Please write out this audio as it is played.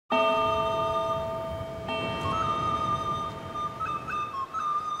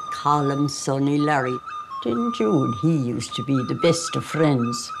Colin, Sonny, Larry. Didn't you and he used to be the best of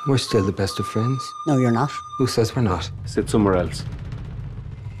friends? We're still the best of friends. No, you're not. Who says we're not? Sit somewhere else.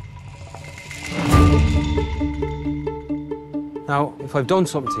 Now, if I've done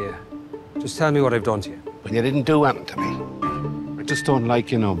something to you, just tell me what I've done to you. When you didn't do anything to me. I just don't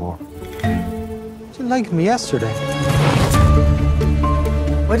like you no more. You didn't like me yesterday.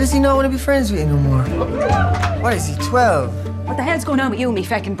 Why does he not want to be friends with you no more? What is he, 12? What the hell's going on with you, me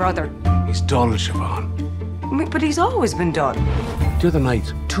feckin' brother? He's dull, Siobhan. But he's always been dull. The other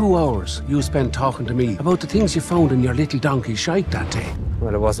night, 2 hours you spent talking to me about the things you found in your little donkey shite that day.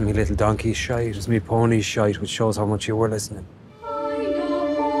 Well, it wasn't me little donkey's shite, it was me pony's shite, which shows how much you were listening.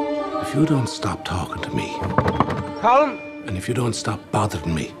 If you don't stop talking to me, Colin! and if you don't stop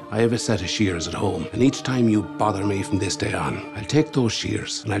bothering me, I have a set of shears at home, and each time you bother me from this day on, I'll take those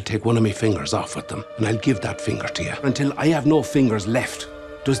shears and I'll take one of my fingers off with them, and I'll give that finger to you until I have no fingers left.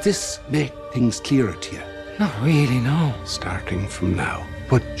 Does this make things clearer to you? Not really, no. Starting from now.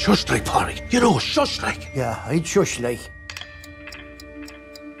 But shush like, Polly. You know, shush like. Yeah, I'd shush like.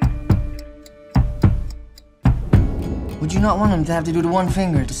 Would you not want him to have to do the one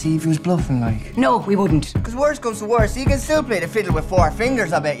finger to see if he was bluffing, like? No, we wouldn't. Because worst comes to worst, he can still play the fiddle with 4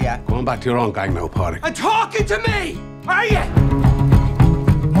 fingers, I bet ya. Go on back to your own gang now, Polly. And talking to me! Are you?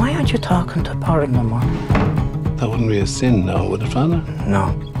 Why aren't you talking to Porrick no more? That wouldn't be a sin now, would it, Father?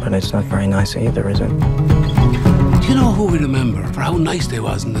 No, but it's not very nice either, is it? Do you know who we remember for how nice they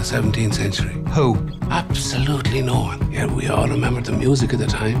was in the 17th century? Who? Absolutely no one. Yet we all remember the music of the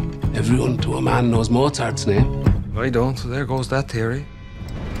time. Everyone to a man knows Mozart's name. I don't, so there goes that theory.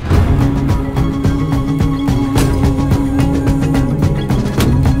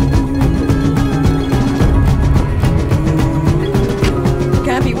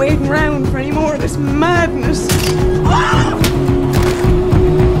 Can't be waiting around for any more of this madness.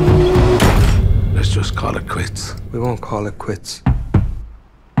 Let's just call it quits. We won't call it quits.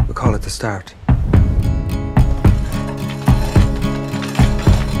 We'll call it the start.